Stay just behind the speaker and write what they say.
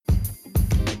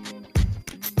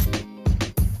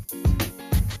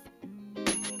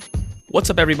What's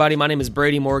up, everybody? My name is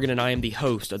Brady Morgan, and I am the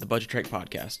host of the Budget Track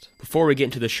Podcast. Before we get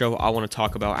into the show, I want to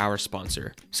talk about our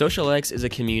sponsor. SocialX is a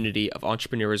community of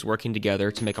entrepreneurs working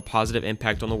together to make a positive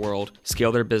impact on the world,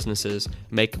 scale their businesses,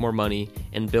 make more money,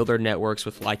 and build their networks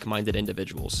with like-minded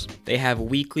individuals. They have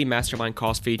weekly mastermind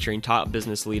calls featuring top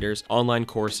business leaders, online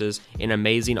courses, and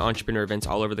amazing entrepreneur events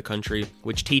all over the country,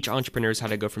 which teach entrepreneurs how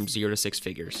to go from 0 to 6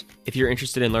 figures. If you're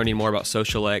interested in learning more about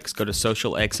SocialX, go to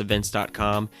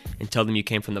socialxevents.com and tell them you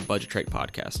came from the Budget Track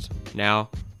Podcast. Now,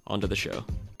 on to the show.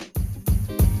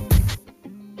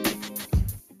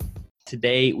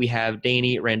 Today, we have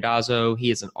Danny Randazzo.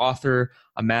 He is an author,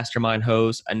 a mastermind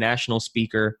host, a national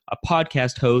speaker, a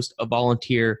podcast host, a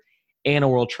volunteer, and a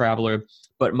world traveler.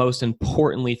 But most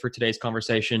importantly for today's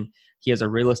conversation, he is a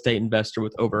real estate investor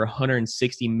with over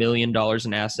 $160 million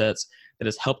in assets that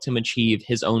has helped him achieve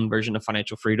his own version of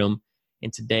financial freedom.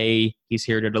 And today, he's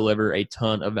here to deliver a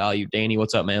ton of value. Danny,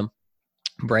 what's up, man?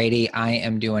 Brady, I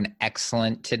am doing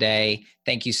excellent today.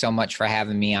 Thank you so much for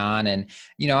having me on. And,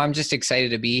 I'm just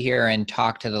excited to be here and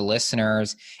talk to the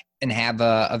listeners and have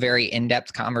a very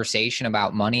in-depth conversation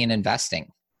about money and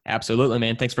investing. Absolutely,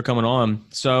 man. Thanks for coming on.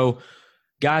 So,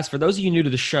 guys, for those of you new to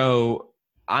the show,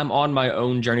 I'm on my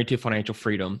own journey to financial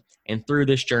freedom. And through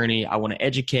this journey, I want to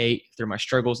educate through my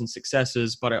struggles and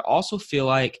successes, but I also feel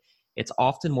like it's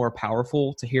often more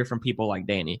powerful to hear from people like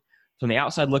Danny. From the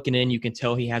outside looking in, you can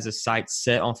tell he has his sights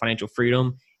set on financial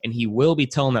freedom, and he will be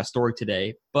telling that story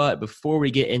today. But before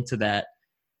we get into that,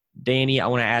 Danny, I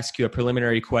want to ask you a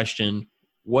preliminary question.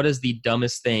 What is the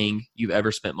dumbest thing you've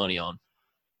ever spent money on?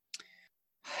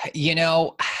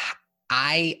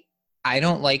 I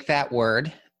don't like that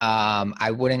word. I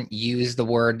wouldn't use the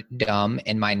word dumb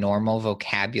in my normal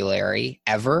vocabulary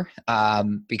ever,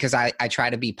 because I try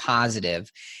to be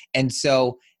positive. And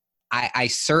so I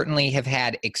certainly have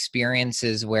had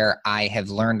experiences where I have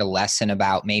learned a lesson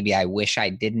about maybe I wish I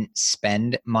didn't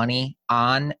spend money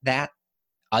on that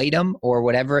item or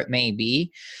whatever it may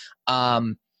be.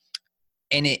 And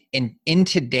in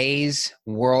today's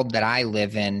world that I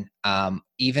live in,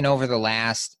 even over the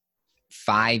last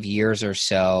 5 years or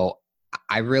so,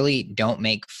 I really don't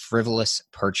make frivolous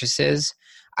purchases.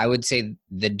 I would say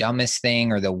the dumbest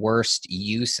thing or the worst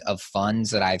use of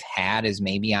funds that I've had is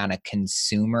maybe on a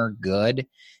consumer good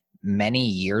many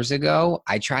years ago.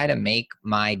 I try to make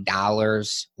my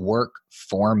dollars work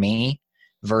for me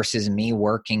versus me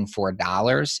working for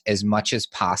dollars as much as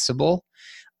possible.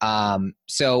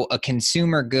 So a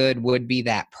consumer good would be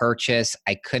that purchase.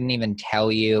 I couldn't even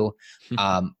tell you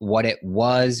what it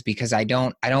was because I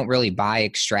don't really buy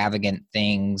extravagant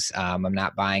things. I'm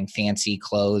not buying fancy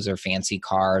clothes or fancy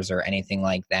cars or anything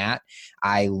like that.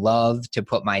 I love to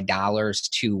put my dollars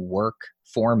to work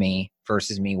for me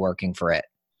versus me working for it.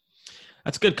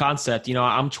 That's a good concept.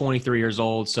 I'm 23 years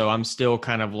old, so I'm still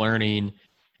kind of learning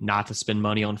not to spend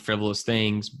money on frivolous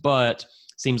things, but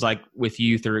seems like with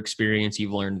you through experience,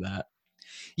 you've learned that.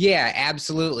 Yeah,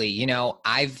 absolutely.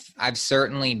 I've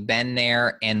certainly been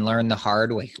there and learned the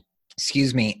hard way.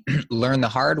 Learn the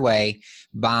hard way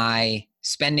by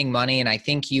spending money. And I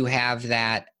think you have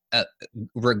that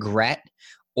regret,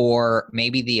 or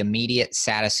maybe the immediate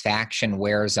satisfaction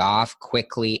wears off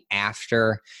quickly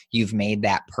after you've made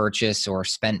that purchase or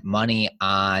spent money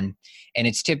on. And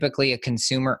it's typically a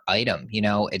consumer item.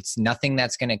 It's nothing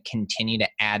that's going to continue to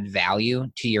add value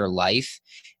to your life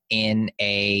in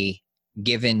a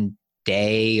given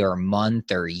day or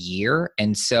month or year.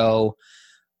 And so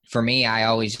for me, I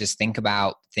always just think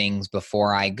about things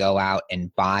before I go out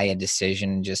and buy a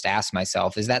decision and just ask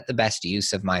myself, is that the best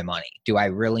use of my money? Do I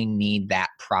really need that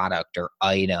product or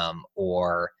item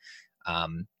or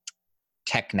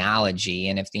technology?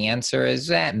 And if the answer is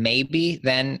that maybe,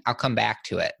 then I'll come back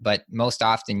to it. But most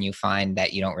often you find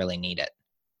that you don't really need it.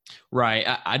 Right.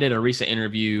 I did a recent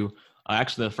interview,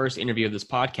 actually the first interview of this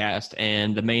podcast,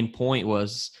 and the main point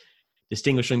was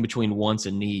distinguishing between wants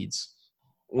and needs.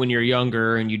 When you're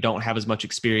younger and you don't have as much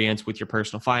experience with your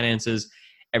personal finances,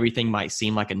 everything might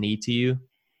seem like a need to you,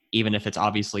 even if it's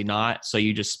obviously not. So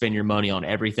you just spend your money on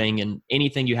everything and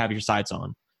anything you have your sights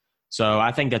on. So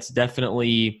I think that's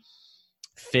definitely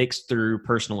fixed through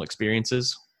personal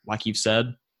experiences, like you've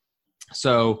said.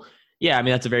 So yeah,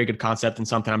 that's a very good concept and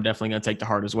something I'm definitely going to take to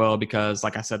heart as well, because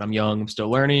like I said, I'm young, I'm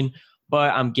still learning,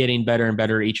 but I'm getting better and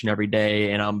better each and every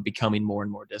day, and I'm becoming more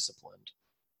and more disciplined.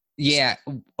 Yeah.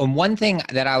 One thing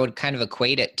that I would kind of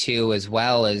equate it to as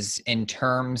well is in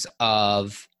terms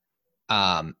of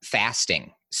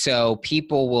fasting. So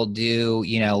people will do,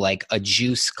 like a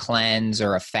juice cleanse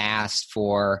or a fast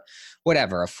for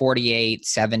whatever, a 48,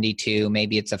 72,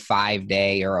 maybe it's a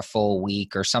 5-day or a full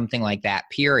week or something like that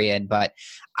period. But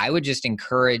I would just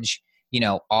encourage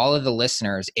all of the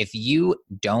listeners, if you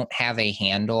don't have a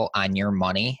handle on your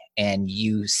money and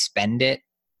you spend it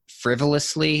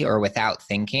frivolously or without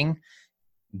thinking,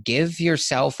 give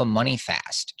yourself a money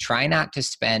fast. Try not to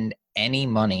spend any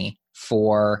money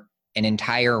for an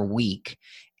entire week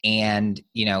and,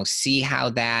 see how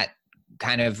that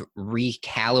kind of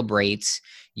recalibrates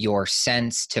your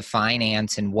sense to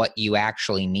finance and what you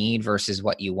actually need versus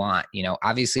what you want.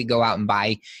 Obviously go out and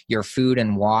buy your food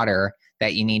and water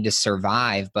that you need to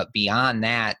survive, but beyond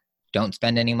that, don't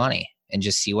spend any money and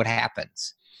just see what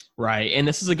happens. Right. And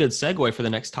this is a good segue for the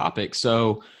next topic.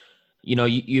 So,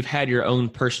 you've had your own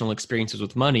personal experiences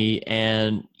with money,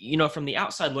 and, from the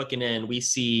outside looking in, we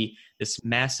see this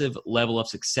massive level of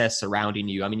success surrounding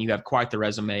you. I mean, you have quite the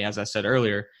resume, as I said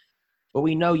earlier, but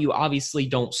we know you obviously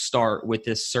don't start with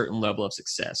this certain level of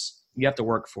success. You have to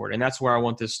work for it. And that's where I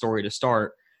want this story to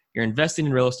start. You're investing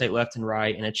in real estate left and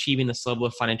right and achieving this level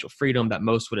of financial freedom that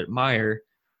most would admire.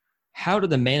 How did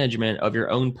the management of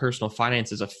your own personal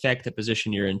finances affect the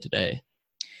position you're in today?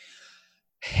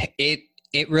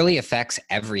 It really affects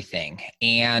everything.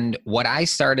 And what I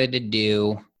started to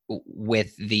do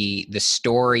with the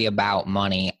story about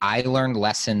money, I learned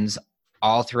lessons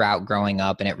all throughout growing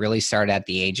up, and it really started at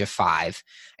the age of 5.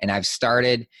 And I've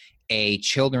started a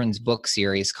children's book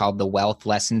series called The Wealth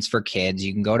Lessons for Kids.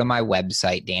 You can go to my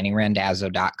website,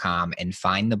 DannyRandazzo.com, and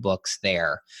find the books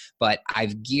there. But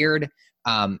I've geared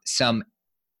some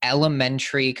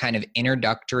elementary kind of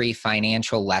introductory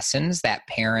financial lessons that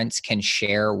parents can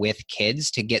share with kids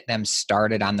to get them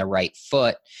started on the right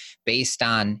foot based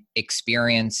on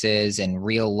experiences in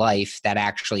real life that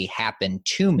actually happened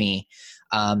to me.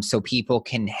 So people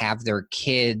can have their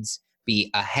kids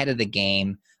be ahead of the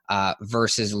game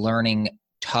versus learning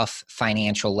tough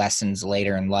financial lessons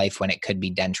later in life when it could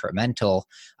be detrimental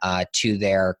to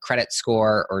their credit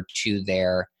score or to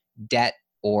their debt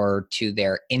or to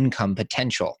their income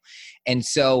potential. And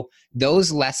so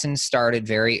those lessons started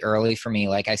very early for me,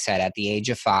 like I said, at the age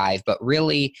of 5, but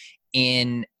really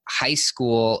in high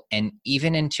school and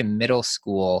even into middle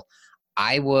school,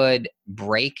 I would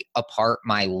break apart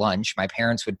my lunch. My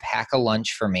parents would pack a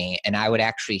lunch for me, and I would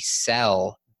actually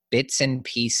sell bits and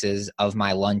pieces of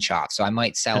my lunch off. So I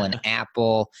might sell an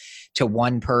apple to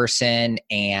one person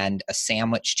and a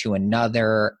sandwich to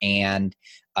another and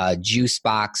a juice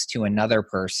box to another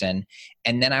person.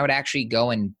 And then I would actually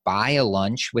go and buy a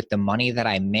lunch with the money that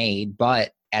I made.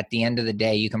 But at the end of the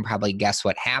day, you can probably guess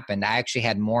what happened. I actually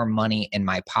had more money in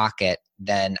my pocket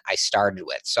than I started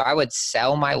with. So I would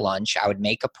sell my lunch, I would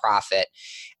make a profit,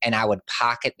 and I would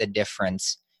pocket the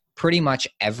difference pretty much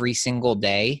every single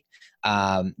day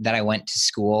that I went to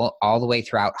school, all the way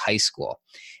throughout high school.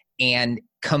 And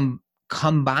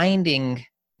combining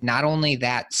not only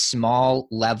that small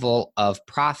level of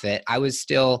profit, I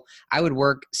would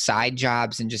work side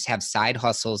jobs and just have side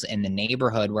hustles in the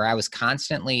neighborhood where I was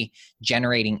constantly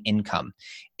generating income.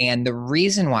 And the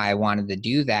reason why I wanted to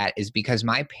do that is because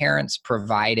my parents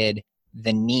provided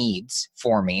the needs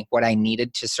for me, what I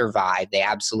needed to survive. They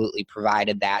absolutely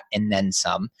provided that and then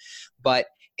some. But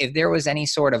if there was any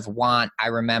sort of want, I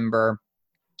remember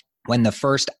when the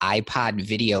first iPod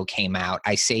video came out,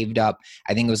 I saved up,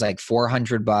 I think it was like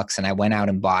 $400, and I went out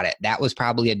and bought it. That was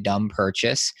probably a dumb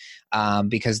purchase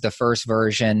because the first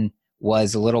version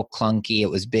was a little clunky.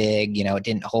 It was big, it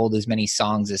didn't hold as many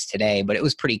songs as today, but it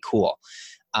was pretty cool.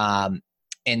 And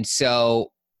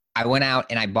so I went out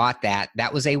and I bought that.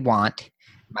 That was a want.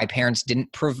 My parents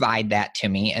didn't provide that to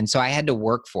me, and so I had to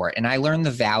work for it. And I learned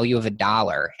the value of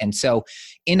 $1. And so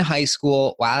in high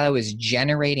school, while I was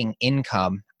generating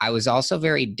income, I was also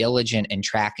very diligent in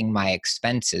tracking my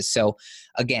expenses. So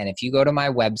again, if you go to my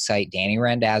website,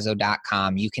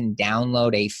 DannyRandazzo.com, you can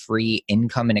download a free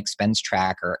income and expense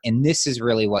tracker. And this is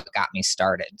really what got me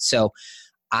started. So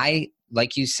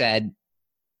like you said,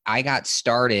 I got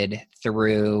started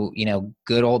through,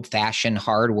 good old fashioned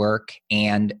hard work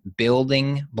and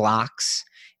building blocks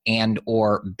and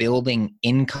or building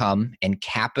income and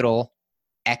capital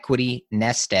equity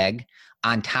nest egg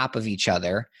on top of each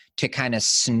other to kind of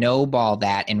snowball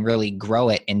that and really grow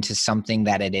it into something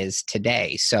that it is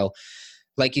today. So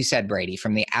like you said, Brady,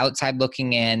 from the outside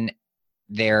looking in,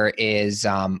 there is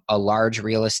a large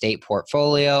real estate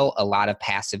portfolio, a lot of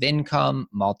passive income,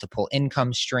 multiple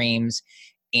income streams,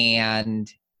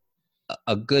 and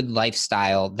a good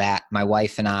lifestyle that my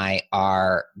wife and I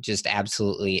are just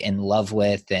absolutely in love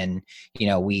with. And,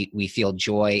 we feel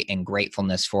joy and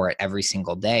gratefulness for it every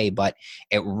single day. But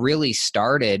it really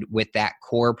started with that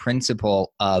core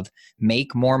principle of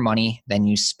make more money than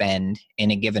you spend in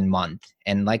a given month.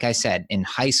 And like I said, in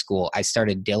high school, I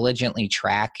started diligently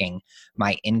tracking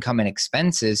my income and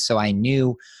expenses. So I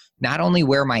knew not only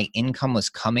where my income was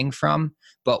coming from,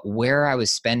 but where I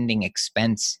was spending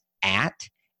expense at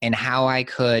and how I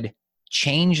could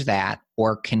change that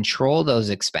or control those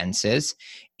expenses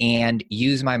and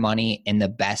use my money in the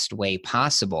best way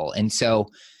possible. And so,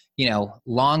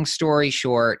 long story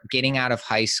short, getting out of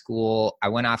high school, I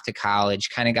went off to college,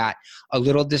 kind of got a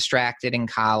little distracted in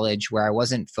college where I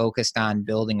wasn't focused on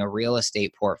building a real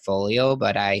estate portfolio,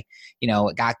 but I,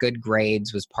 got good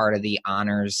grades, was part of the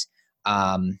honors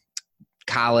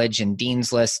college and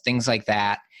dean's list, things like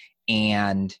that.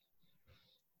 And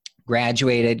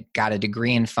graduated, got a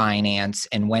degree in finance,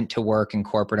 and went to work in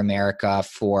corporate America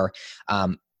for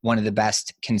one of the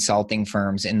best consulting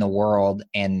firms in the world,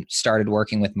 and started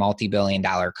working with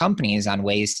multi-billion-dollar companies on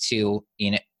ways to,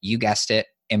 you guessed it,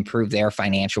 improve their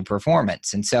financial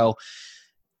performance. And so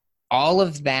all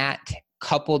of that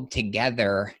coupled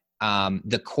together,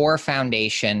 the core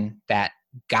foundation that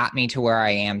got me to where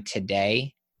I am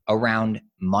today around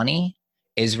money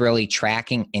is really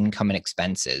tracking income and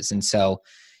expenses. And so,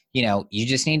 you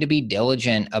just need to be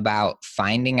diligent about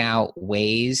finding out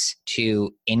ways to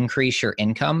increase your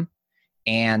income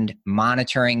and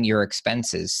monitoring your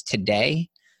expenses. Today,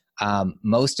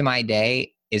 most of my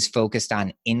day is focused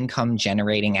on income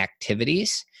generating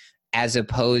activities as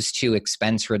opposed to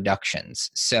expense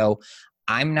reductions. So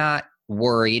I'm not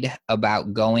worried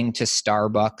about going to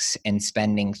Starbucks and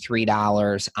spending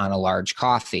 $3 on a large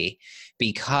coffee,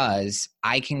 because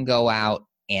I can go out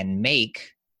and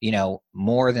make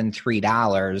more than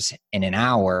 $3 in an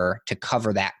hour to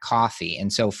cover that coffee.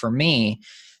 And so for me,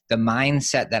 the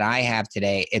mindset that I have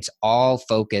today, it's all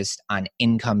focused on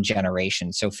income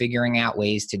generation. So figuring out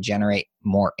ways to generate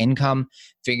more income,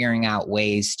 figuring out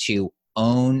ways to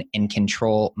own and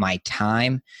control my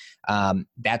time.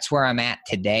 That's where I'm at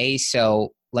today.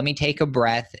 So let me take a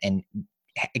breath and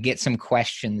get some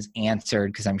questions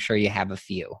answered, because I'm sure you have a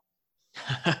few.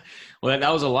 Well,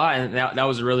 that was a lot. And that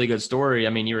was a really good story. I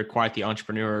mean, you were quite the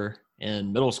entrepreneur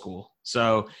in middle school.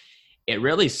 So it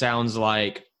really sounds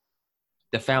like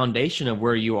the foundation of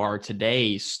where you are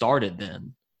today started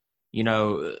then.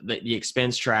 The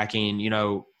expense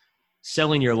tracking,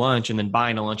 selling your lunch and then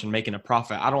buying a lunch and making a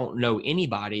profit. I don't know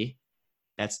anybody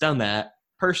that's done that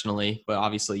personally, but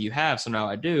obviously you have. So now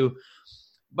I do.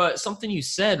 But something you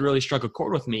said really struck a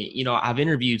chord with me. I've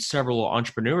interviewed several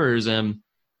entrepreneurs, and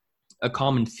a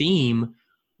common theme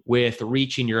with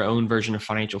reaching your own version of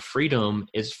financial freedom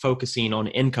is focusing on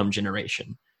income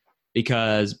generation.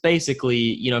 Because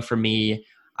basically, for me,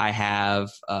 I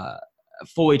have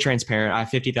fully transparent, I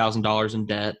have $50,000 in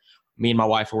debt. Me and my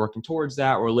wife are working towards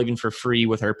that. We're living for free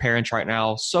with our parents right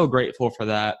now. So grateful for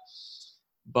that.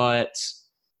 But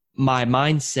my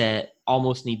mindset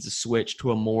almost needs to switch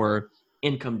to a more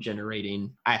income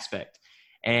generating aspect.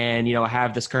 And, I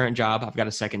have this current job. I've got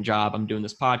a second job. I'm doing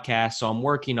this podcast, so I'm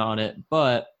working on it.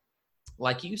 But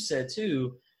like you said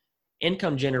too,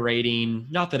 income generating,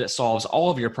 not that it solves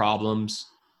all of your problems,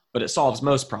 but it solves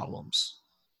most problems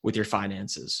with your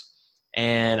finances.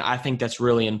 And I think that's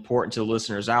really important to the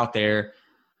listeners out there.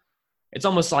 It's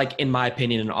almost like, in my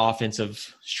opinion, an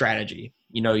offensive strategy.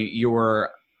 You're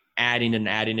adding and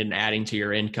adding and adding to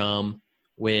your income,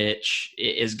 which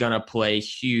is going to play a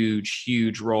huge,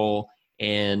 huge role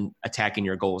in attacking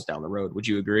your goals down the road. Would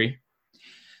you agree?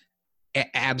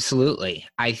 Absolutely.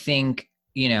 I think,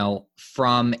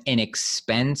 from an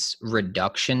expense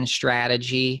reduction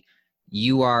strategy,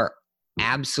 you are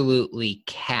absolutely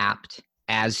capped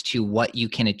as to what you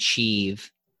can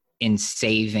achieve in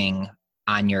saving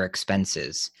on your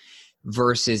expenses.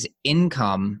 Versus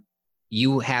income,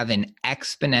 you have an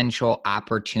exponential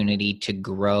opportunity to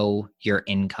grow your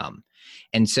income.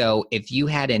 And so if you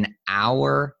had an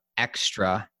hour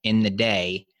extra in the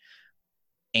day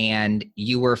and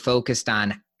you were focused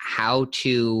on how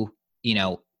to,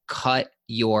 cut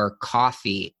your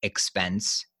coffee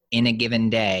expense in a given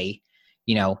day,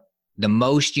 the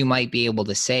most you might be able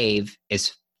to save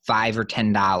is $5 or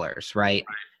 $10, right?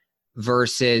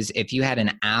 Versus if you had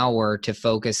an hour to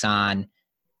focus on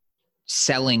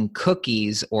selling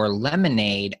cookies or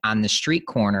lemonade on the street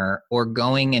corner, or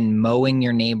going and mowing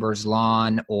your neighbor's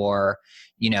lawn, or,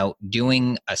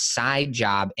 doing a side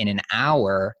job in an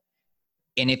hour.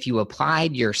 And if you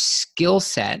applied your skill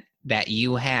set that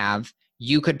you have,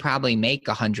 you could probably make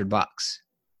 $100.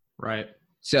 Right.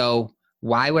 So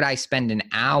why would I spend an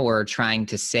hour trying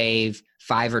to save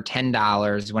 $5 or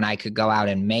 $10 when I could go out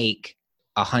and make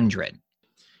 100?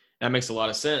 That makes a lot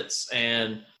of sense.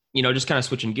 And, just kind of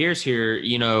switching gears here,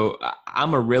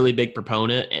 I'm a really big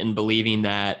proponent in believing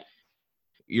that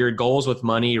your goals with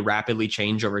money rapidly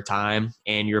change over time,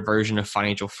 and your version of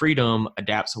financial freedom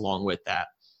adapts along with that.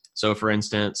 So for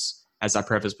instance, as I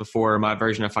prefaced before, my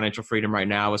version of financial freedom right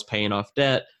now is paying off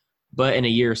debt. But in a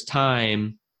year's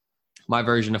time, my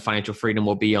version of financial freedom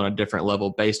will be on a different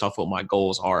level based off what my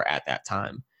goals are at that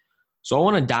time. So I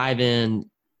want to dive in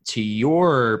to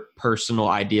your personal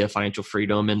idea of financial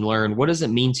freedom and learn, what does it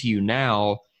mean to you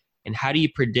now, and how do you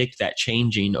predict that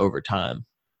changing over time?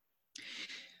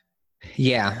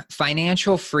 Yeah,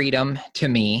 financial freedom to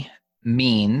me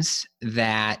means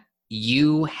that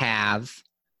you have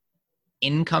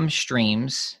income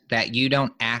streams that you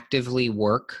don't actively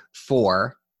work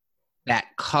for that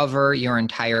cover your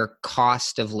entire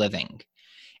cost of living.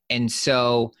 And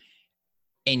so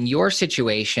in your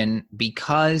situation,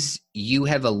 because you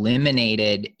have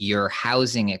eliminated your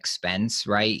housing expense,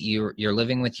 right? You're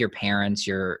living with your parents,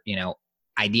 you're,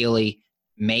 ideally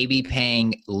maybe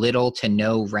paying little to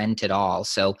no rent at all.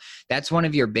 So that's one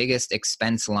of your biggest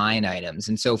expense line items.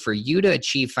 And so for you to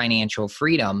achieve financial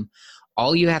freedom,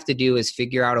 all you have to do is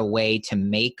figure out a way to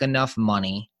make enough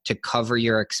money to cover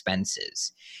your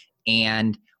expenses.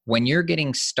 And when you're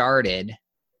getting started,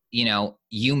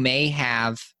 you may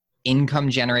have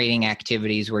income generating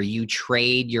activities where you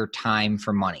trade your time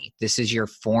for money. This is your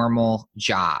formal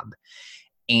job.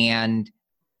 And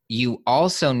you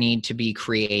also need to be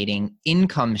creating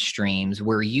income streams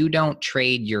where you don't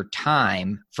trade your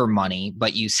time for money,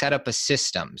 but you set up a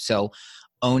system. So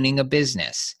owning a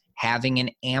business, having an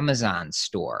Amazon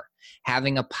store,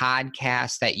 having a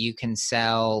podcast that you can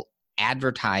sell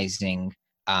advertising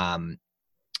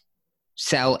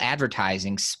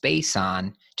space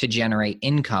on to generate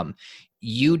income.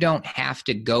 You don't have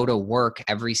to go to work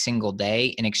every single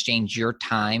day and exchange your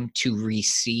time to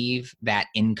receive that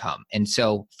income. And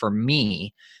so for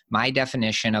me, my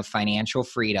definition of financial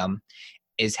freedom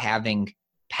is having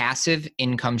passive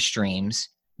income streams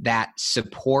that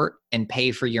support and pay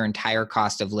for your entire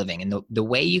cost of living. And the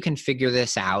way you can figure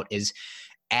this out is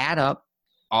add up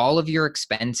all of your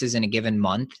expenses in a given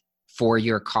month for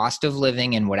your cost of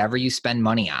living and whatever you spend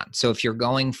money on. So if you're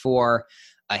going for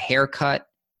a haircut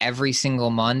every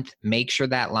single month, make sure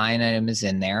that line item is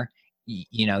in there.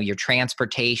 Your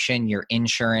transportation, your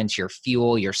insurance, your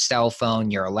fuel, your cell phone,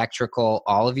 your electrical,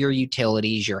 all of your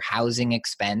utilities, your housing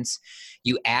expense.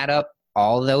 You add up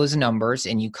all those numbers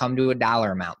and you come to a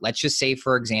dollar amount. Let's just say,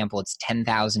 for example, it's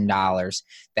 $10,000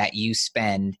 that you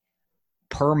spend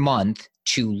per month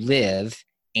to live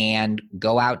and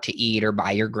go out to eat or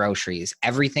buy your groceries,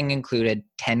 everything included,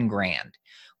 10 grand.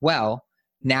 Well,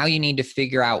 now you need to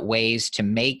figure out ways to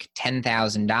make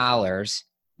 $10,000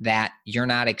 that you're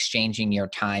not exchanging your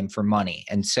time for money.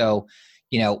 And so,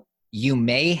 you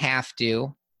may have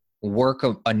to work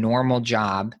a normal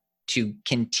job to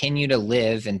continue to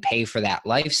live and pay for that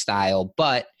lifestyle,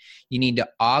 but you need to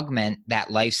augment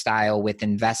that lifestyle with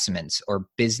investments or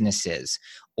businesses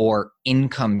or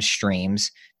income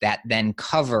streams that then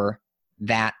cover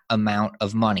that amount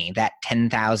of money, that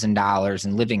 $10,000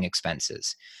 in living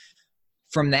expenses.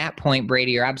 From that point,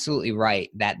 Brady, you're absolutely right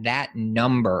that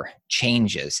number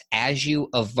changes as you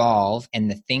evolve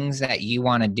and the things that you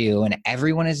want to do. And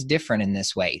everyone is different in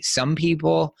this way. Some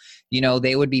people,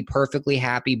 they would be perfectly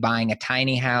happy buying a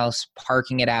tiny house,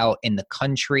 parking it out in the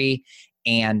country,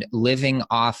 and living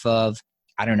off of,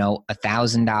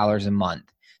 $1,000 a month.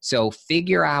 So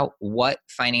figure out what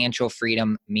financial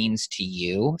freedom means to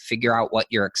you, figure out what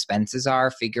your expenses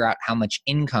are, figure out how much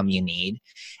income you need.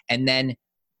 And then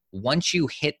once you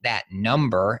hit that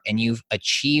number and you've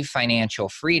achieved financial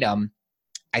freedom,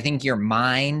 I think your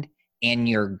mind and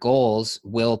your goals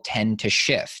will tend to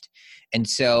shift. And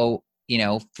so,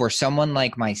 for someone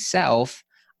like myself,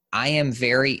 I am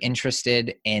very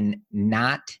interested in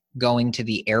not going to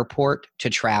the airport to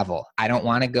travel. I don't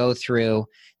want to go through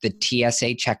the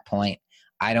TSA checkpoint.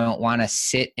 I don't want to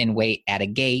sit and wait at a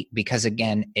gate because,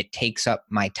 again, it takes up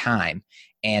my time.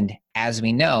 And as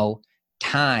we know,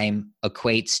 time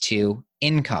equates to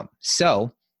income.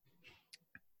 So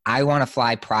I want to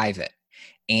fly private.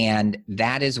 And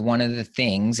that is one of the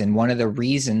things and one of the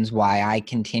reasons why I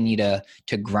continue to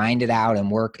grind it out and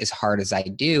work as hard as I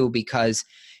do, because,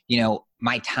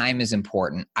 my time is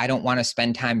important. I don't want to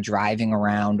spend time driving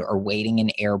around or waiting in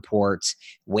airports,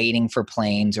 waiting for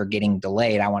planes or getting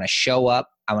delayed. I want to show up.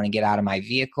 I want to get out of my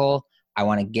vehicle. I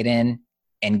want to get in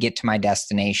and get to my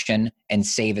destination and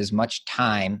save as much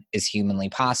time as humanly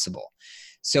possible.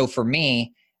 So for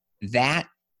me, that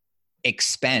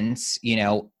expense,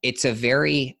 it's a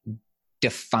very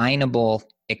definable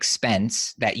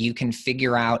expense that you can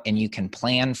figure out and you can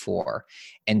plan for.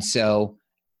 And so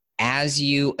as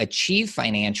you achieve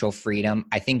financial freedom,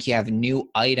 I think you have new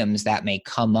items that may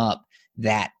come up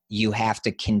that you have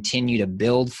to continue to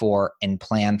build for and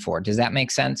plan for. Does that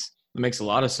make sense? It makes a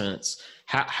lot of sense.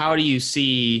 How do you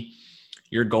see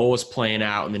your goals playing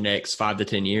out in the next 5 to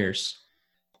 10 years?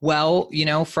 Well,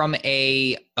 from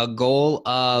a goal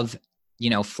of,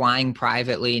 flying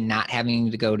privately, not having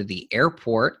to go to the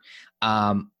airport,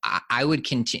 I would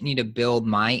continue to build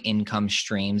my income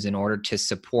streams in order to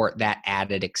support that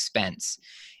added expense.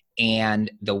 And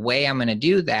the way I'm going to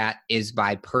do that is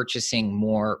by purchasing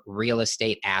more real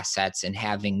estate assets and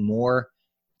having more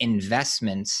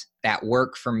investments that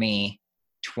work for me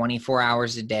 24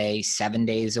 hours a day, 7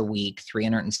 days a week,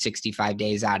 365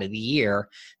 days out of the year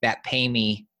that pay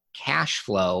me cash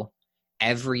flow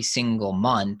every single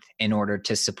month in order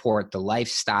to support the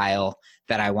lifestyle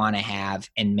that I want to have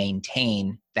and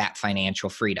maintain that financial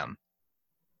freedom.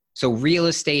 So real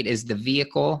estate is the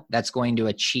vehicle that's going to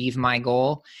achieve my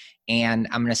goal. And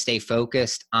I'm going to stay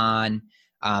focused on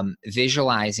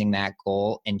visualizing that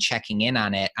goal and checking in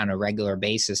on it on a regular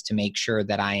basis to make sure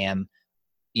that I am,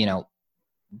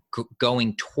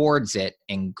 going towards it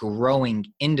and growing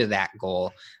into that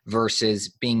goal versus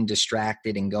being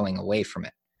distracted and going away from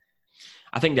it.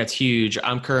 I think that's huge.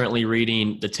 I'm currently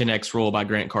reading The 10X Rule by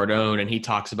Grant Cardone, and he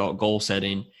talks about goal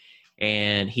setting.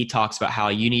 And he talks about how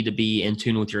you need to be in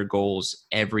tune with your goals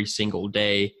every single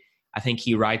day. I think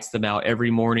he writes them out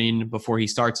every morning before he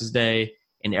starts his day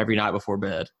and every night before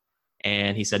bed.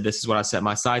 And he said, this is what I set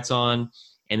my sights on,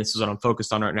 and this is what I'm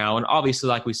focused on right now. And obviously,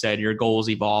 like we said, your goals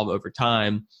evolve over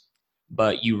time,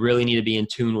 but you really need to be in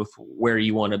tune with where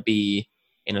you want to be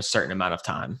in a certain amount of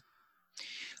time.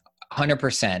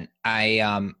 100%.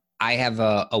 I have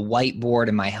a whiteboard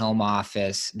in my home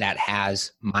office that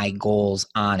has my goals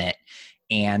on it.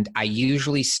 And I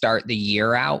usually start the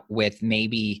year out with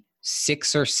maybe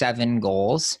 6 or 7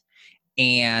 goals.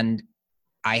 And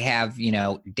I have,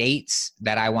 dates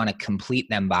that I want to complete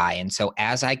them by. And so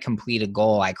as I complete a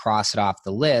goal, I cross it off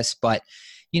the list. But,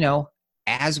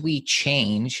 as we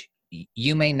change,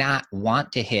 you may not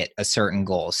want to hit a certain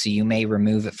goal. So you may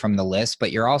remove it from the list,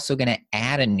 but you're also going to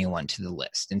add a new one to the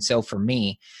list. And so for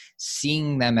me,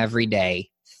 seeing them every day,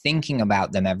 thinking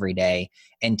about them every day,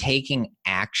 and taking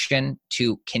action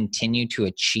to continue to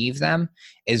achieve them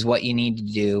is what you need to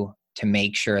do to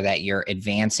make sure that you're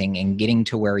advancing and getting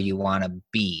to where you want to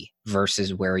be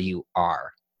versus where you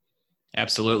are.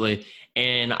 Absolutely.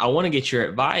 And I want to get your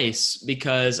advice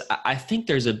because I think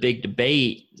there's a big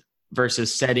debate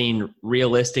versus setting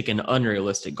realistic and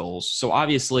unrealistic goals. So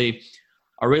obviously,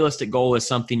 a realistic goal is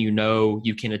something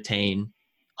you can attain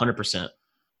 100%.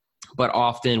 But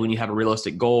often when you have a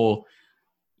realistic goal,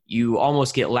 you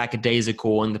almost get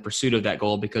lackadaisical in the pursuit of that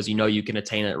goal because you can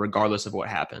attain it regardless of what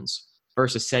happens.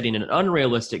 Versus setting an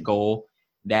unrealistic goal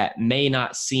that may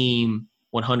not seem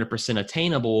 100%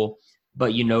 attainable,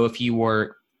 but if you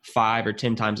work 5 or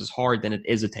 10 times as hard, then it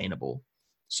is attainable.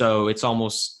 So it's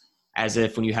almost as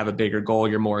if when you have a bigger goal,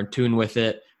 you're more in tune with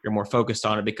it, you're more focused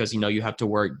on it because you have to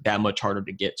work that much harder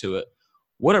to get to it.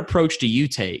 What approach do you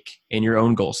take in your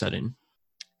own goal setting?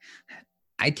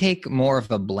 I take more of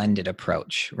a blended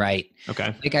approach, right?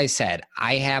 Okay. Like I said,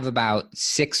 I have about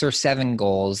 6 or 7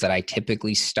 goals that I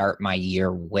typically start my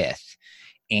year with,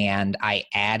 and I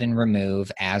add and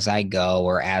remove as I go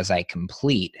or as I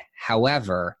complete.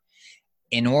 However,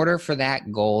 in order for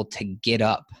that goal to get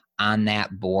up on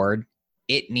that board,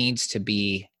 it needs to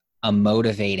be a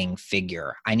motivating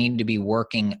figure. I need to be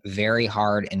working very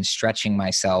hard and stretching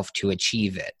myself to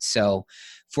achieve it. So,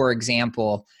 for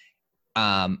example,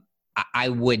 I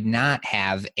would not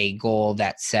have a goal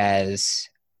that says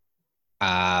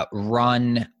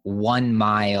run 1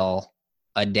 mile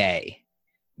a day,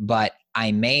 but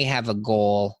I may have a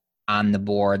goal on the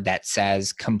board that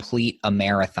says complete a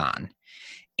marathon.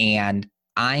 And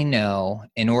I know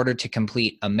in order to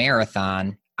complete a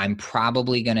marathon, I'm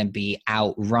probably going to be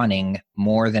out running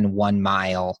more than 1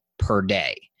 mile per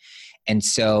day. And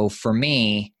so for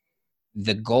me,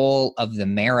 the goal of the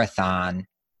marathon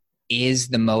is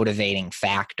the motivating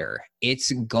factor.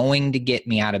 It's going to get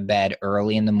me out of bed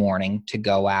early in the morning to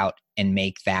go out and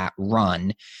make that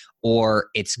run, or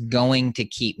it's going to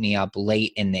keep me up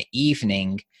late in the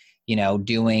evening,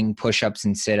 doing push-ups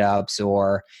and sit-ups,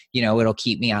 or, it'll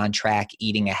keep me on track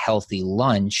eating a healthy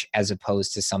lunch as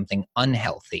opposed to something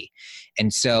unhealthy.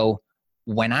 And so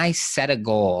when I set a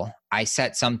goal, I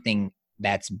set something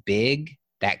that's big,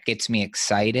 that gets me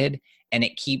excited, and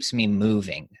it keeps me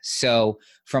moving. So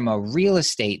from a real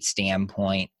estate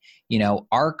standpoint,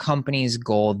 our company's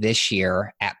goal this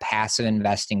year at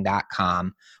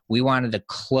PassiveInvesting.com, we wanted to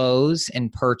close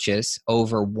and purchase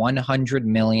over 100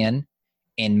 million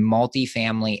in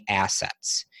multifamily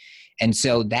assets. And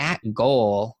so that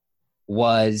goal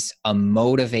was a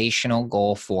motivational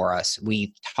goal for us.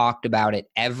 We talked about it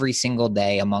every single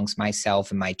day amongst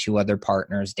myself and my two other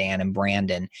partners, Dan and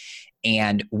Brandon.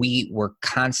 And we were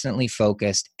constantly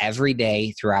focused every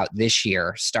day throughout this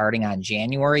year, starting on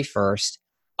January 1st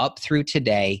up through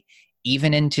today,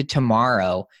 even into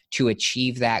tomorrow, to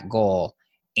achieve that goal.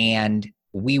 And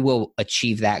we will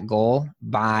achieve that goal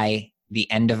by the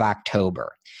end of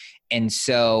October. And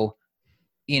so,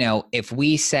 if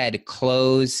we said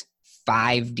close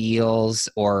 5 deals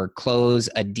or close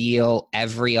a deal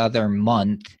every other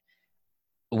month,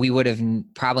 we would have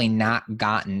probably not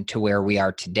gotten to where we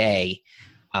are today.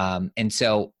 And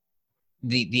so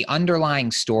the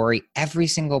underlying story, every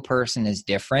single person is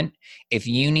different. If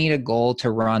you need a goal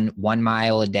to run 1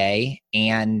 mile a day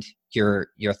and your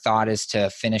thought is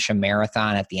to finish a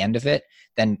marathon at the end of it,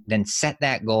 then set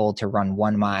that goal to run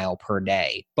 1 mile per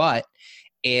day. But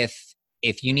if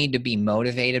you need to be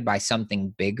motivated by something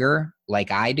bigger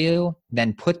like I do,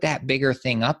 then put that bigger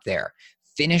thing up there.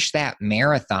 Finish that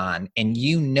marathon, and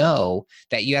you know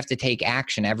that you have to take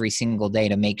action every single day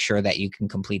to make sure that you can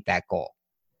complete that goal.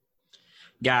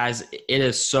 Guys, it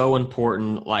is so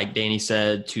important, like Danny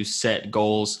said, to set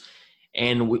goals.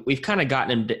 And we've kind of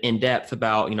gotten in depth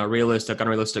about, realistic,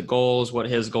 unrealistic goals, what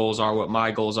his goals are, what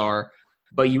my goals are.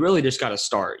 But you really just got to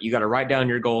start. You got to write down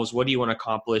your goals. What do you want to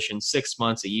accomplish in 6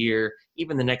 months, a year,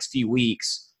 even the next few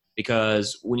weeks?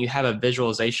 Because when you have a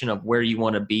visualization of where you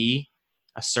want to be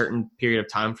a certain period of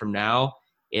time from now,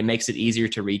 it makes it easier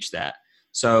to reach that.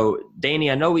 So, Danny,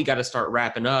 I know we got to start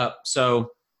wrapping up.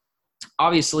 So,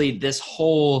 obviously, this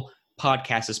whole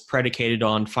podcast is predicated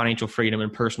on financial freedom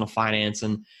and personal finance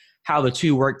and how the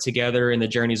two work together in the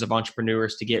journeys of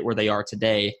entrepreneurs to get where they are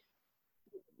today.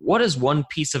 What is one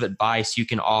piece of advice you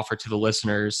can offer to the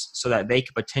listeners so that they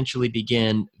could potentially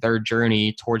begin their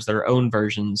journey towards their own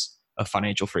versions of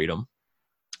financial freedom?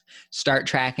 Start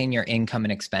tracking your income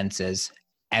and expenses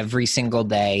every single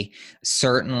day,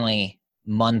 certainly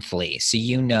monthly, so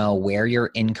you know where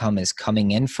your income is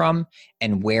coming in from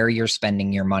and where you're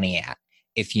spending your money at.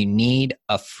 If you need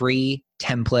a free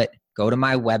template, go to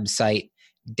my website,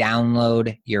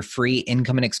 download your free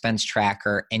income and expense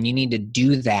tracker, and you need to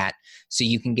do that so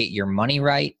you can get your money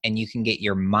right and you can get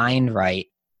your mind right.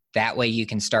 That way you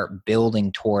can start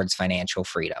building towards financial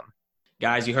freedom.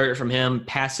 Guys, you heard it from him,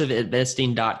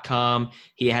 passiveinvesting.com.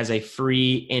 He has a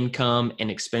free income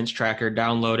and expense tracker.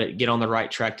 Download it, get on the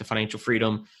right track to financial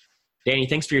freedom. Danny,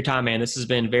 thanks for your time, man. This has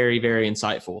been very, very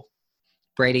insightful.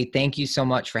 Brady, thank you so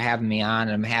much for having me on.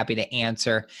 And I'm happy to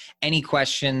answer any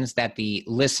questions that the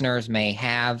listeners may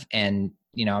have. And,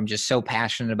 I'm just so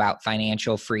passionate about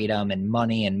financial freedom and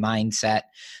money and mindset.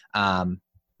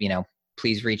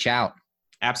 Please reach out.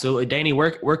 Absolutely. Danny,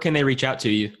 where can they reach out to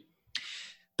you?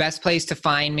 Best place to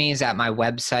find me is at my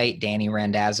website,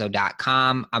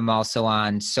 DannyRandazzo.com. I'm also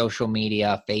on social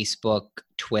media, Facebook,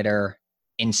 Twitter,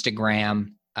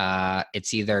 Instagram.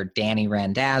 It's either Danny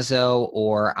Randazzo,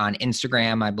 or on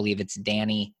Instagram, I believe it's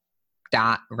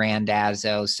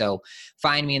Danny.Randazzo. So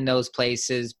find me in those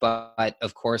places. But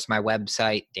of course, my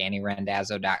website,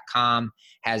 DannyRandazzo.com,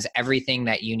 has everything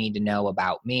that you need to know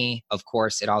about me. Of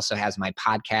course, it also has my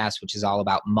podcast, which is all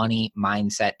about money,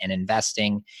 mindset, and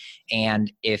investing.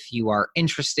 And if you are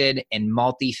interested in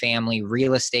multifamily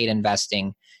real estate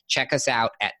investing, check us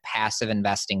out at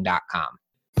passiveinvesting.com.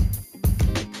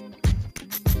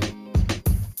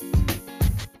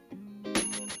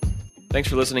 Thanks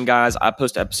for listening, guys. I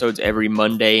post episodes every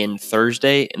Monday and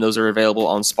Thursday, and those are available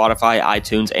on Spotify,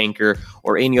 iTunes, Anchor,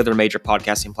 or any other major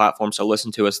podcasting platform, so listen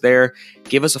to us there.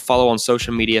 Give us a follow on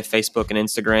social media, Facebook and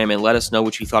Instagram, and let us know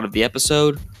what you thought of the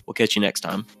episode. We'll catch you next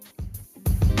time.